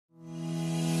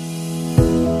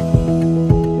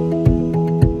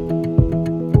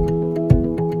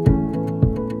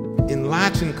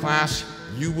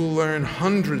you will learn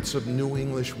hundreds of new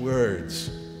English words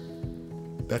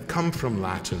that come from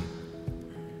Latin.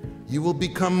 You will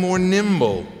become more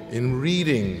nimble in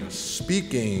reading,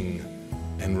 speaking,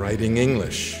 and writing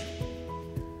English.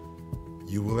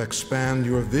 You will expand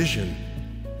your vision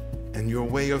and your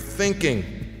way of thinking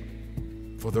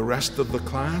for the rest of the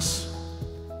class,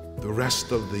 the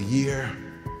rest of the year,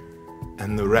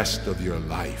 and the rest of your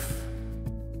life.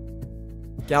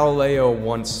 Galileo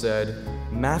once said,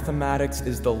 "Mathematics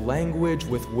is the language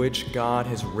with which God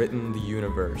has written the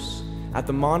universe." At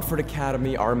the Montfort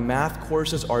Academy, our math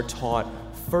courses are taught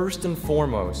first and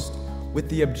foremost with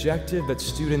the objective that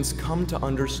students come to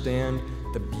understand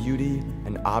the beauty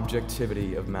and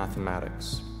objectivity of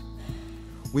mathematics.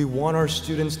 We want our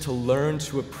students to learn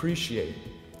to appreciate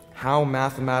how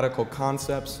mathematical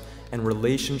concepts and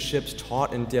relationships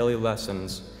taught in daily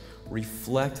lessons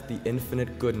reflect the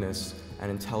infinite goodness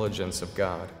and intelligence of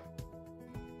God.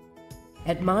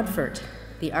 At Montfort,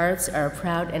 the arts are a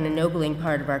proud and ennobling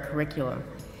part of our curriculum,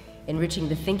 enriching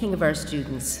the thinking of our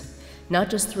students, not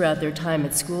just throughout their time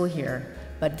at school here,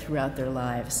 but throughout their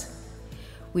lives.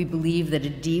 We believe that a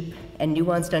deep and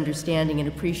nuanced understanding and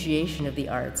appreciation of the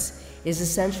arts is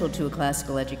essential to a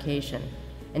classical education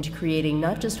and to creating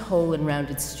not just whole and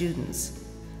rounded students,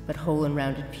 but whole and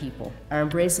rounded people. Our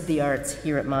embrace of the arts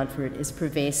here at Montfort is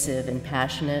pervasive and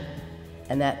passionate,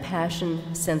 and that passion,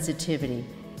 sensitivity,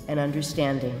 and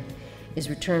understanding is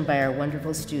returned by our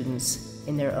wonderful students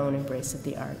in their own embrace of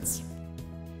the arts.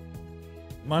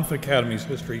 Montfort Academy's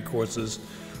history courses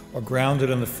are grounded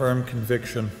in the firm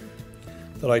conviction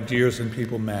that ideas and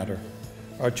people matter.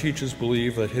 Our teachers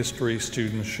believe that history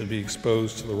students should be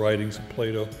exposed to the writings of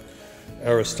Plato,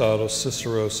 Aristotle,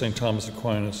 Cicero, St. Thomas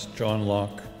Aquinas, John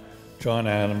Locke, John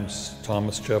Adams,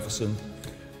 Thomas Jefferson,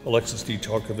 Alexis de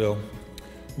Tocqueville,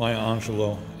 Maya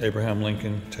Angelou, Abraham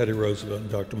Lincoln, Teddy Roosevelt, and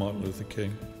Dr. Martin Luther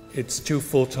King. Its two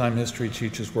full-time history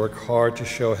teachers work hard to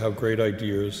show how great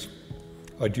ideas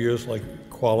like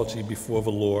equality before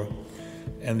the law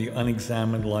and the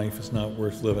unexamined life is not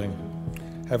worth living,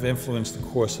 have influenced the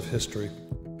course of history.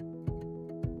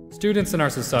 Students in our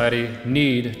society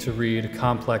need to read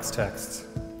complex texts.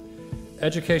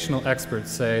 Educational experts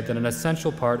say that an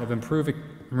essential part of improving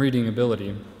reading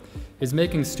ability is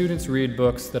making students read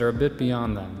books that are a bit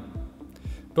beyond them.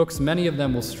 Books many of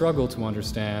them will struggle to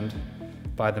understand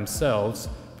by themselves,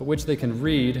 but which they can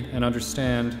read and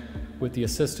understand with the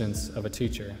assistance of a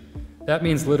teacher. That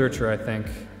means literature, I think,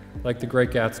 like The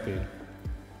Great Gatsby,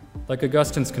 like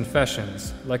Augustine's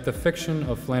Confessions, like the fiction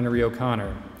of Flannery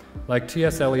O'Connor, like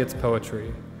T.S. Eliot's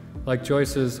poetry, like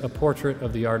Joyce's A Portrait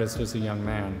of the Artist as a Young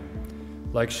Man,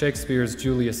 like Shakespeare's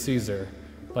Julius Caesar,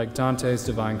 like Dante's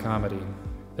Divine Comedy.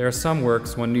 There are some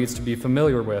works one needs to be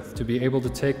familiar with to be able to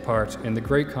take part in the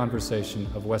great conversation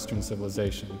of Western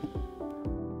civilization.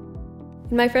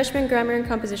 In my freshman grammar and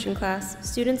composition class,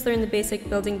 students learn the basic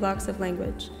building blocks of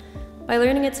language. By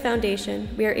learning its foundation,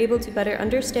 we are able to better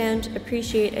understand,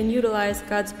 appreciate, and utilize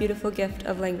God's beautiful gift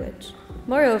of language.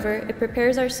 Moreover, it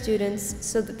prepares our students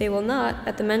so that they will not,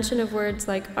 at the mention of words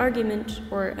like argument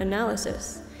or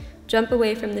analysis, jump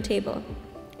away from the table.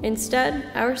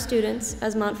 Instead, our students,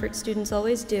 as Montfort students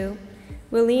always do,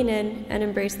 will lean in and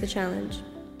embrace the challenge.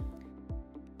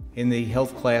 In the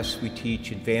health class, we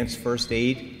teach advanced first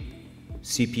aid,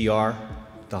 CPR,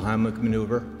 the Heimlich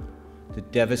maneuver, the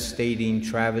devastating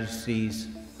travesties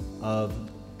of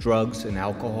drugs and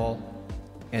alcohol,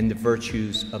 and the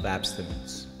virtues of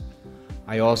abstinence.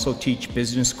 I also teach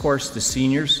business course to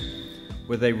seniors,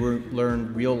 where they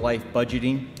learn real-life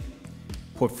budgeting,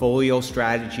 portfolio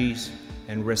strategies,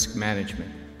 and risk management.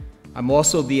 I'm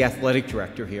also the athletic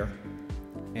director here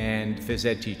and phys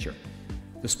ed teacher.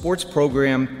 The sports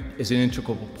program is an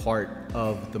integral part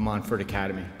of the Montfort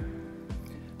Academy.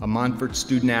 A Montfort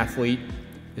student athlete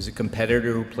is a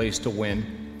competitor who plays to win,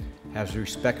 has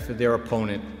respect for their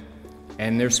opponent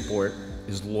and their sport,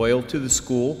 is loyal to the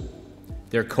school,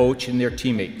 their coach, and their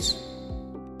teammates.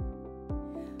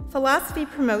 Philosophy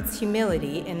promotes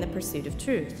humility in the pursuit of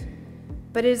truth,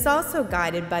 but it is also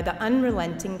guided by the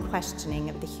unrelenting questioning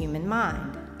of the human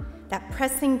mind, that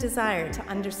pressing desire to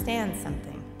understand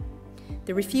something,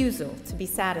 the refusal to be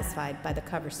satisfied by the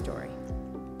cover story.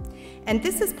 And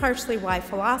this is partially why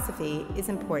philosophy is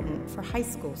important for high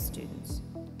school students.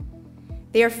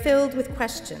 They are filled with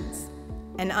questions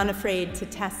and unafraid to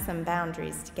test some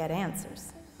boundaries to get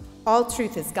answers. All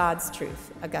truth is God's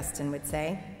truth, Augustine would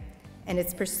say, and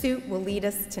its pursuit will lead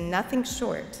us to nothing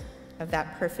short of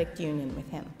that perfect union with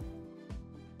Him.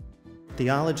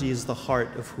 Theology is the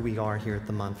heart of who we are here at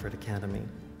the Montfort Academy.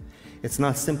 It's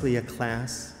not simply a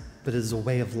class, but it is a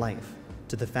way of life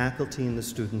to the faculty and the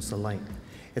students alike.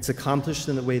 It's accomplished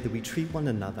in the way that we treat one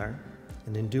another,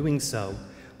 and in doing so,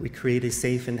 we create a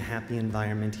safe and happy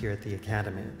environment here at the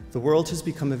Academy. The world has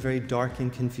become a very dark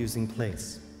and confusing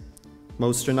place.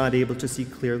 Most are not able to see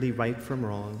clearly right from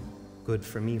wrong, good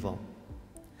from evil.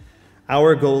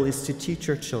 Our goal is to teach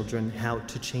our children how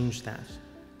to change that,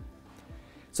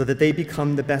 so that they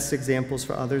become the best examples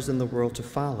for others in the world to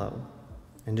follow,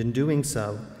 and in doing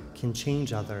so, can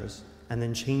change others and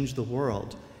then change the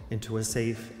world into a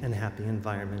safe and happy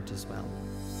environment as well.